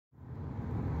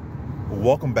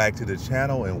Welcome back to the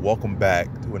channel and welcome back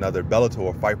to another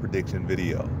Bellator fight prediction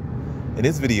video. In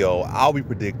this video, I'll be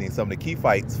predicting some of the key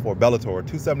fights for Bellator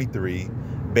 273,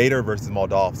 Bader versus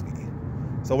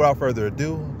Moldavsky. So without further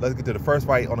ado, let's get to the first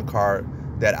fight on the card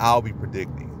that I'll be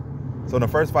predicting. So in the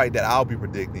first fight that I'll be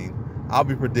predicting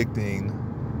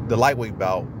the lightweight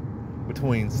bout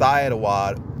between Syed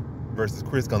Awad versus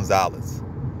Chris Gonzalez.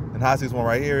 And how I see this one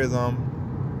right here is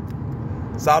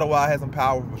Syed Awad has some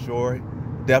power for sure.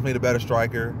 Definitely the better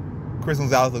striker. Chris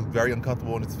Gonzalez looks very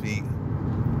uncomfortable on his feet.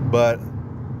 But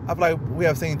I feel like we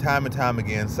have seen time and time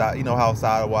again, you know how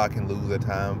Syed Awad can lose at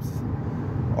times.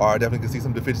 Or I definitely can see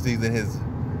some deficiencies in his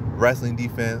wrestling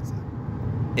defense.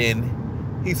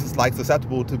 And he's just like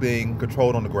susceptible to being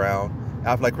controlled on the ground.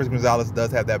 I feel like Chris Gonzalez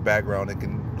does have that background and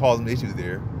can cause some issues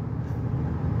there.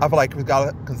 I feel like Chris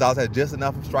Gonzalez has just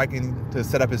enough of striking to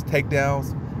set up his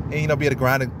takedowns and, be able to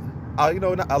grind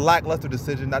a lackluster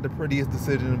decision, not the prettiest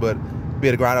decision, but be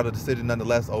able to grind out a decision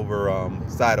nonetheless over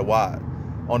Syed Awad.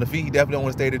 On the feet, he definitely don't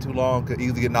want to stay there too long, could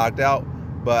easily get knocked out,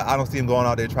 but I don't see him going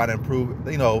out there trying to improve,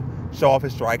 show off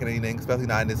his strike and anything, especially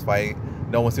not in this fight.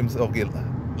 No one seems to get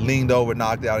leaned over,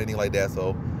 knocked out, anything like that,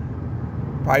 so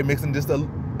probably mixing just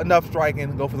enough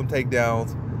striking, go for some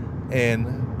takedowns,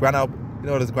 and grind out,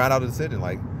 just grind out a decision.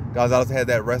 Like, Gonzalez had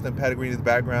that wrestling pedigree in his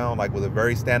background, like was a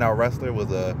very standout wrestler,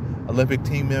 was a Olympic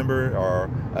team member or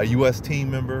a U.S. team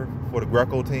member for the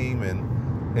Greco team in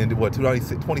what,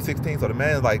 2016. So the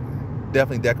man is like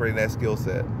definitely decorating that skill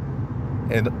set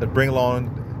and bring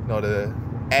along, the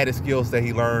added skill set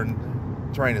he learned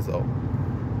training. So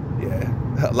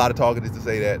yeah, a lot of talking is to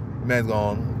say that the man's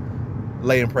gonna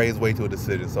lay and pray his way to a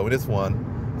decision. So in this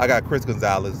one, I got Chris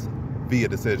Gonzalez via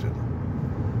decision.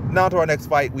 Now to our next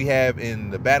fight we have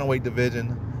in the bantamweight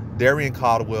division, Darrion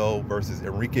Caldwell versus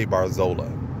Enrique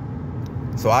Barzola.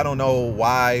 So I don't know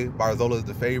why Barzola is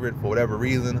the favorite for whatever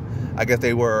reason. I guess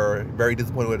they were very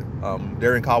disappointed with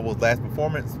Darrion Caldwell's last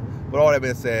performance. But all that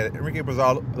being said, Enrique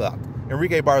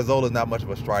Barzola is not much of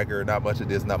a striker, not much of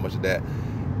this, not much of that.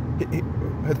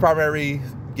 His primary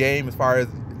game as far as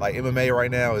like MMA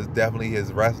right now is definitely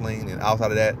his wrestling, and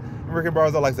outside of that, Enrique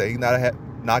Barzola, like I said, he's not a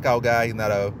knockout guy. He's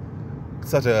not I'm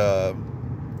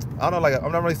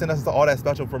not really saying that's all that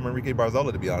special from Enrique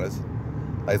Barzola, to be honest.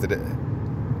 Like I said,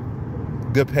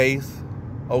 good pace,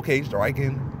 okay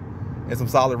striking, and some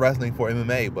solid wrestling for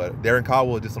MMA. But Darrion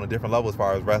Caldwell is just on a different level as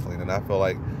far as wrestling, and I feel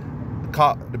like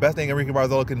the best thing Enrique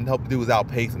Barzola can help to do is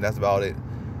outpace, and that's about it.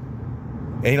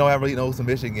 And he don't have really no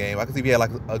submission game. I can see if he had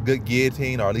like a good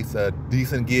guillotine, or at least a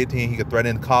decent guillotine he could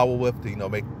threaten Caldwell with to,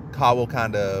 make Caldwell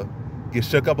kind of get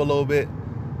shook up a little bit,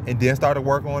 and then start to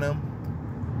work on him.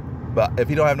 But if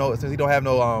he don't have since he don't have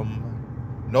no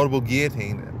notable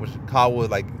guillotine, which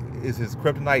Caldwell is his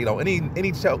kryptonite,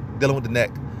 any choke dealing with the neck,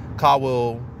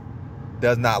 Caldwell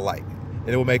does not like, and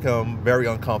it will make him very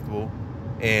uncomfortable.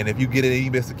 And if you get it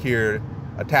even secured,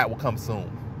 a tap will come soon.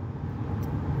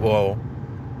 Well,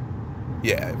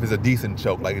 yeah, if it's a decent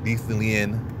choke, like a decently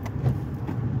in,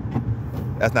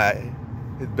 that's not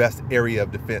his best area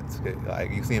of defense.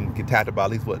 Like, you see him get tapped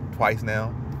about at least twice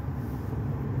now.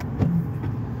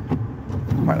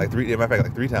 Probably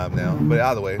like three times now. But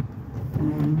either way,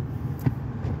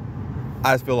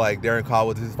 I just feel like Darrion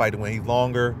Caldwell, this is fight to win. He's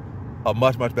longer, a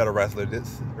much better wrestler.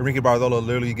 Enrique Barzola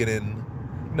literally getting,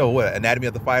 anatomy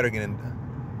of the fighter, getting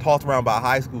tossed around by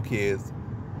high school kids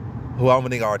who I don't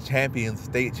think are champions,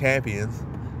 state champions.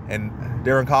 And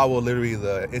Darrion Caldwell literally is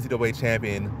a NCAA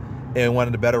champion and one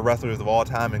of the better wrestlers of all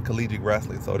time in collegiate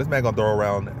wrestling. So this man gonna throw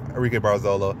around Enrique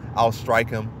Barzola. I'll strike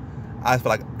him. I just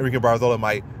feel like Enrique Barzola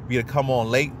might be to come on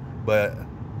late, but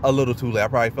a little too late. I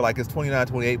probably feel like it's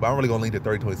 29-28, but I'm really gonna lean to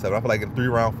 30-27. I feel like in a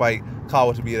 3-round fight,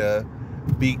 Caldwell should be able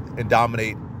to beat and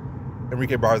dominate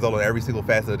Enrique Barzola in every single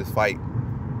facet of this fight.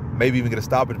 Maybe even get a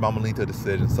stoppage, but I'm gonna lean to a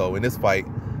decision. So in this fight,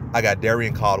 I got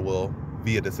Darrion Caldwell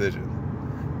via decision.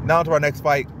 Now to our next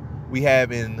fight, we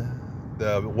have in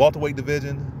the welterweight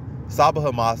division, Sabah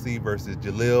Homasi versus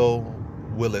Jaleel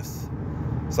Willis.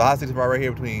 So I see this fight right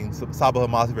here between Sabah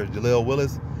Homasi versus Jaleel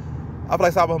Willis. I feel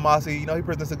like Sabah Homasi, he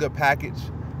presents a good package.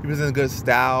 He presents a good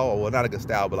style, or well, not a good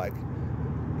style, but like,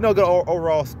 good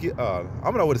overall skill. I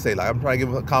don't know what to say. Like, I'm trying to give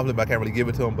him a compliment, but I can't really give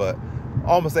it to him. But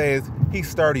all I'm gonna say is he's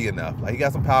sturdy enough. Like, he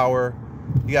got some power.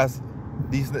 He got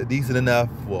decent enough.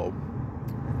 Well,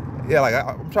 yeah, like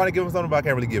I'm trying to give him something, but I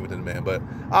can't really give it to the man. But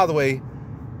either way,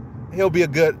 he'll be a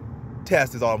good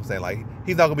test. Is all I'm saying. Like,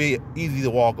 he's not gonna be easy to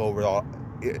walk over.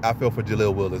 I feel for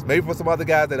Jaleel Willis. Maybe for some other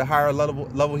guys at a higher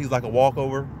level, he's like a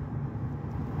walkover.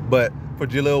 But for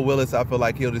Jaleel Willis, I feel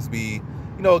like he'll just be,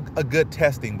 a good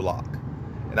testing block.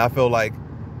 And I feel like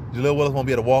Jaleel Willis won't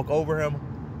be able to walk over him,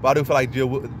 But I do feel like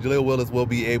Jaleel Willis will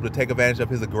be able to take advantage of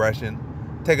his aggression,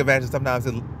 take advantage of sometimes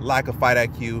his lack of fight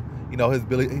IQ, his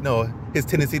ability, his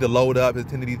tendency to load up, his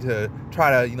tendency to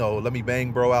try to, let me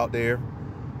bang bro out there,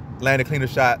 land the cleaner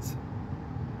shots,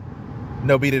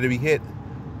 no beat it to be hit,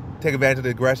 take advantage of the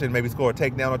aggression, maybe score a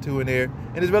takedown or two in there,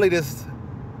 and it's really just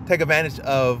take advantage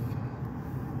of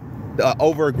the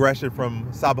over-aggression from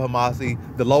Sabah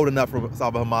Homasi, the loading up from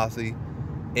Sabah Homasi,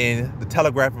 and the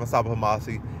telegraph from Sabah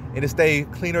Homasi, and to stay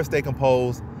cleaner, stay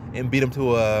composed, and beat him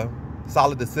to a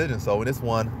solid decision. So in this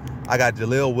one, I got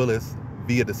Jaleel Willis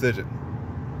via decision.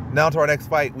 Now to our next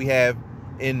fight, we have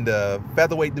in the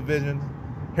featherweight division,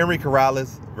 Henry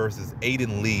Corrales versus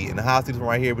Aiden Lee. And the high season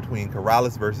right here between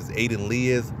Corrales versus Aiden Lee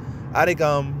is, I think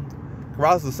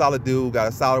Corrales is a solid dude, got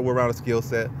a solid well-rounded skill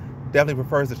set, definitely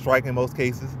prefers to strike in most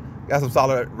cases, got some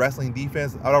solid wrestling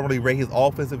defense. I don't really rate his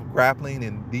offensive grappling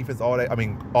and defense all that,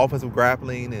 offensive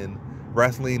grappling and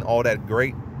wrestling all that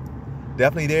great.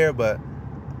 Definitely there, but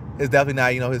it's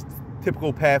definitely not, his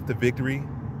typical path to victory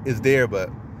is there, but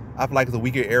I feel like it's a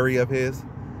weaker area of his.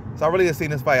 So I really just seen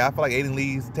this fight. I feel like Aiden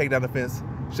Lee's takedown defense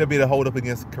should be able to hold up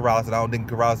against Corrales, and I don't think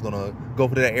Corrales is going to go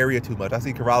for that area too much. I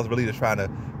see Corrales really just trying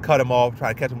to cut him off,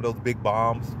 trying to catch him with those big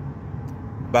bombs.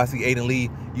 But I see Aiden Lee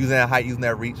using that height, using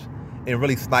that reach, and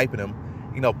really sniping him.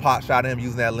 Pot shotting him,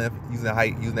 using that length, using that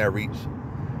height, using that reach.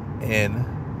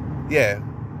 And, yeah,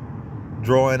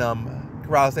 drawing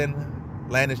Corrales in,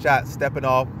 landing shots, stepping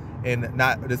off, and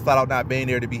not just flat out not being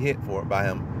there to be hit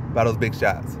by those big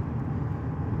shots.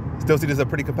 Still see this as a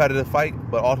pretty competitive fight,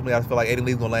 but ultimately I just feel like Aiden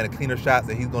Lee's going to land the cleaner shots,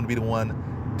 and he's going to be the one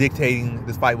dictating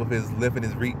this fight with his length and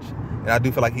his reach. And I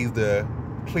do feel like he's the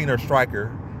cleaner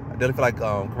striker. I definitely feel like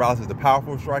Corrales is the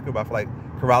powerful striker, but I feel like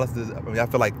I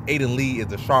feel like Aiden Lee is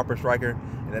the sharper striker,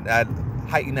 and that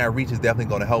height and that reach is definitely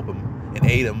going to help him and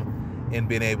aid him in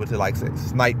being able to, like,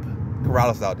 snipe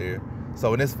Corrales out there.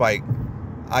 So in this fight,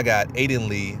 I got Aiden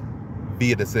Lee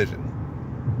via decision.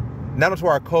 Now to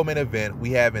our co-main event,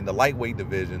 we have in the lightweight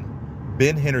division,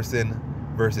 Ben Henderson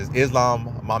versus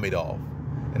Islam Mamedov.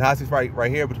 And how I see fight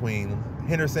right here between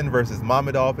Henderson versus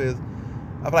Mamedov is,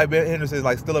 I feel like Ben Henderson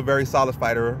is still a very solid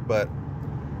fighter, but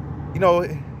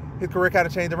his career kind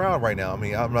of changed around right now.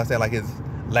 I'm not saying like his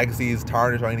legacy is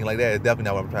tarnished or anything like that. It's definitely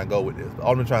not what I'm trying to go with this. But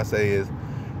all I'm trying to say is,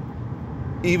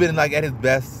 even at his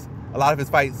best, a lot of his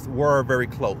fights were very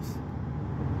close.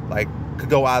 Could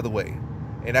go either way.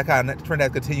 And that kind of trend has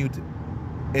continued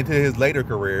into his later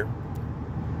career.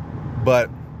 But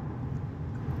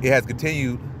it has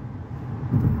continued.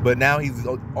 But now he's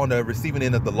on the receiving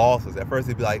end of the losses. At first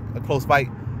it'd be like a close fight,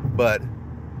 but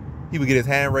he would get his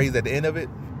hand raised at the end of it.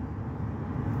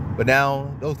 But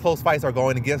now those close fights are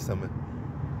going against him.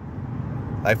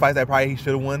 Fights that probably he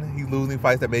should have won, he's losing.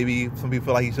 Fights that maybe some people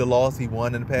feel like he should have lost, he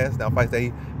won in the past. Now fights that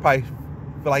he probably feel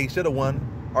like he should have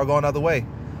won are going the other way.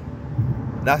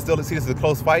 And I still see this as a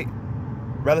close fight,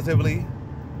 relatively.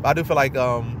 But I do feel like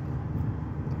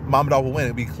Mamedov will win.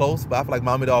 It'll be close, but I feel like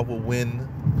Mamedov will win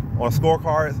on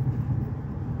scorecards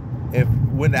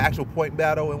and win the actual point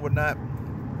battle and whatnot.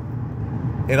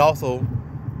 And also,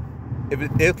 if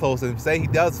it is close, and say he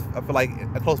does, I feel like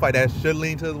a close fight that should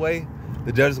lean to his way,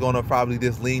 the judge is going to probably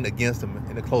just lean against him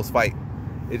in a close fight.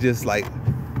 It's just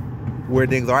where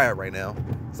things are at right now.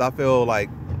 So I feel like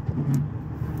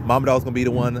Mamedov's going to be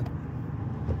the one,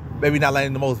 maybe not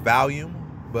landing the most volume,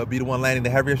 but be the one landing the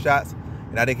heavier shots.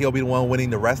 And I think he'll be the one winning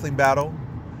the wrestling battle.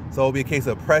 So it'll be a case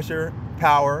of pressure,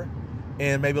 power,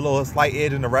 and maybe a little slight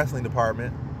edge in the wrestling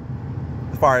department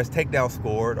as far as takedown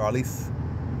scored, or at least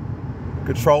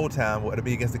control time, whether it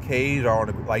be against the cage or on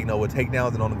the, with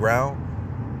takedowns and on the ground.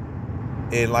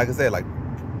 And like I said, like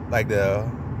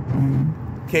the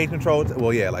cage control,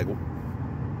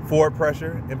 forward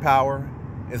pressure and power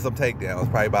and some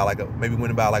takedowns, probably by maybe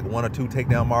winning by 1 or 2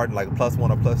 takedown margin, like a +1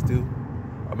 or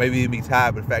 +2, or maybe even be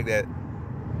tied. But the fact that,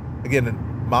 again,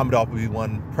 Mamedov will be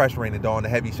one pressuring and throwing the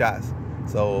heavy shots,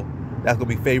 so that's gonna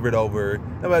be favored over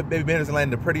maybe Ben Henderson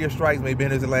landing the prettier strikes, maybe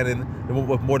Ben Henderson landing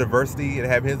with more diversity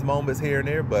and have his moments here and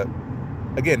there. But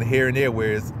again, here and there,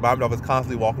 whereas Mamedov is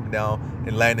constantly walking down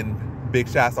and landing big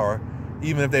shots, or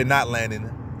even if they're not landing,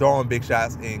 throwing big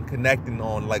shots and connecting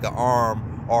on an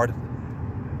arm or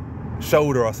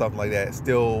shoulder or something like that,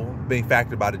 still being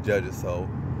factored by the judges. So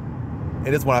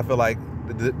in this one, I feel like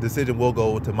the decision will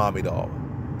go to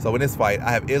Mamedov. So in this fight,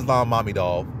 I have Islam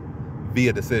Mamedov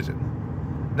via decision.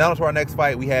 Now to our next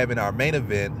fight, we have in our main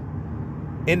event,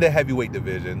 in the heavyweight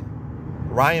division,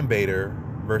 Ryan Bader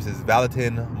versus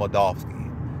Valentin Moldavsky.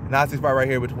 And that's this fight right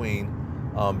here between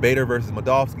Bader versus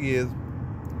Moldavsky is,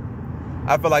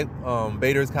 I feel like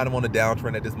Bader is kind of on the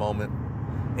downtrend at this moment,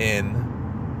 and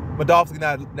Moldavsky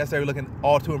not necessarily looking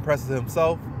all too impressive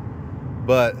himself,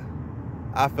 but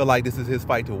I feel like this is his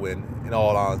fight to win, in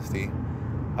all honesty.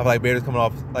 I feel like Bader's coming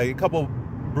off like a couple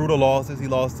brutal losses. He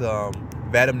lost to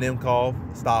Vadim Nemkov,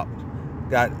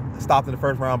 got stopped in the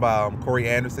first round by Corey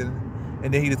Anderson,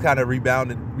 and then he just kind of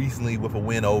rebounded recently with a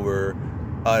win over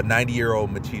a 90-year-old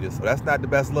Machida. So that's not the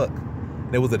best look.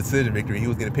 And it was a decision victory. He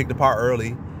was getting picked apart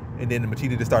early, and then the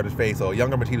Machida just started to fade. So a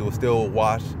younger Machida will still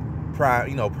wash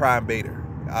prime Bader,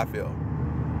 I feel.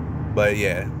 But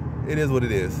yeah, it is what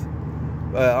it is.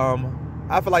 But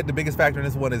I feel like the biggest factor in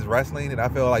this one is wrestling, and I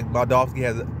feel like Moldavsky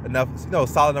has enough,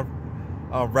 solid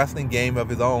enough wrestling game of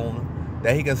his own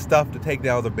that he can stuff the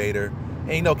takedowns of Bader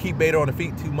and, keep Bader on the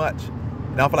feet too much.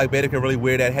 And I feel like Bader can really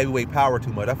wear that heavyweight power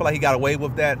too much. I feel like he got away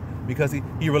with that because he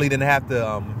really didn't have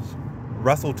to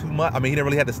wrestle too much. I mean, he didn't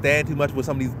really have to stand too much with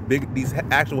some of these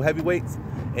actual heavyweights,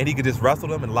 and he could just wrestle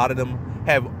them, and a lot of them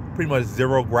have pretty much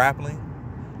zero grappling.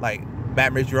 Like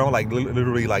Matt Mitrione, like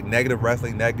literally like negative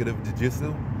wrestling, negative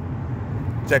jiu-jitsu.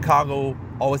 Chicago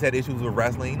always had issues with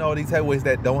wrestling. These heavyweights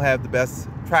that don't have the best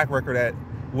track record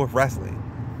with wrestling.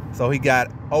 So he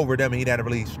got over them, and he didn't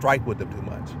really strike with them too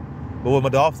much. But with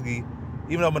Moldavsky,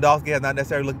 even though Moldavsky has not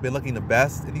necessarily been looking the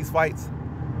best in these fights,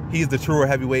 he's the truer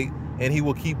heavyweight, and he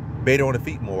will keep Bader on the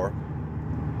feet more.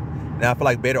 Now I feel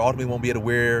like Bader ultimately won't be able to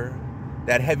wear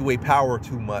that heavyweight power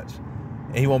too much,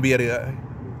 and he won't be able to,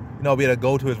 be able to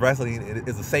go to his wrestling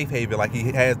as a safe haven like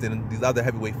he has in these other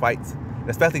heavyweight fights,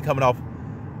 especially coming off,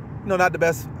 not the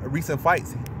best recent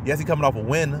fights. Yes, he's coming off a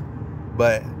win,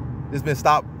 but it's been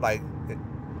stopped like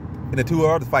in the two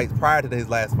other fights prior to his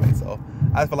last fight. So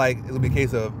I feel like it's gonna be a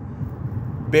case of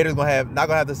Bader's not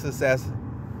gonna have the success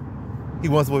he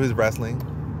wants with his wrestling.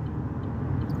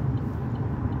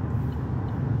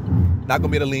 Not gonna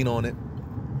be able to lean on it.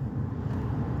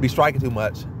 Be striking too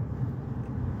much.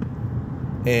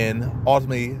 And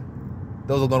ultimately,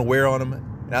 those are gonna wear on him.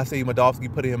 And I see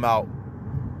Moldavsky putting him out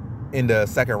in the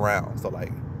second round. So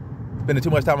like spending too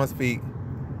much time on his feet,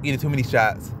 eating too many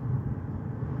shots,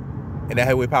 and that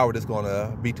heavyweight power just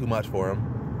gonna be too much for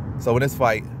him. So in this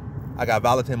fight, I got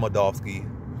Valentin Moldavsky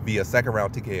via second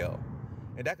round TKO.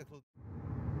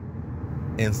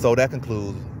 And so that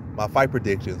concludes my fight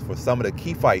predictions for some of the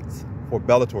key fights for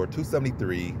Bellator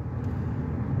 273,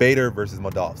 Bader versus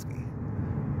Moldavsky.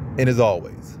 And as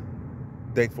always,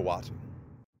 thanks for watching.